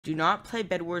Do not play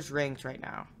Bedwars ranked right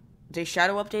now. They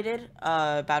shadow updated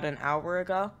about an hour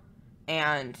ago,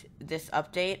 and this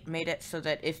update made it so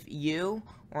that if you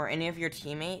or any of your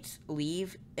teammates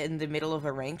leave in the middle of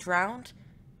a ranked round,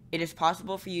 it is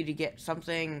possible for you to get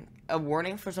a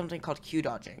warning for something called Q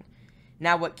dodging.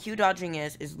 Now, what Q dodging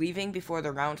is leaving before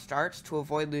the round starts to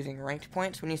avoid losing ranked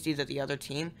points when you see that the other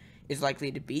team is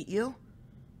likely to beat you.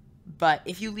 But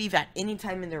if you leave at any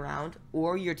time in the round,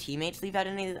 or your teammates leave at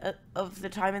any of the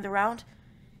time in the round,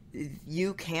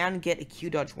 you can get a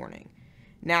Q dodge warning.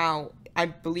 Now, I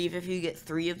believe if you get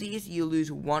 3 of these, you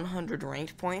lose 100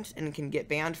 ranked points and can get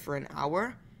banned for an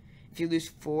hour. If you lose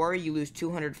 4, you lose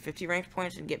 250 ranked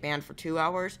points and get banned for 2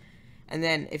 hours. And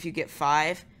then if you get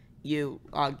 5, you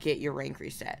get your rank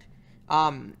reset.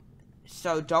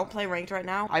 So don't play ranked right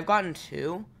now. I've gotten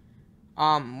 2.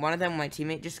 One of them, my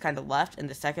teammate just kind of left, and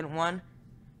the second one,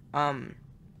 my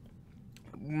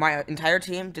entire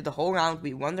team did the whole round.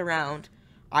 We won the round.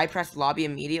 I pressed lobby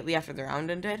immediately after the round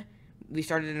ended. We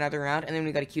started another round, and then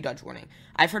we got a Q dodge warning.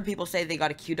 I've heard people say they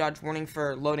got a Q dodge warning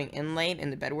for loading in late in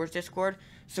the Bedwars Discord,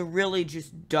 so really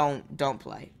just don't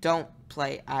play. Don't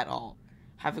play at all.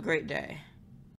 Have a great day.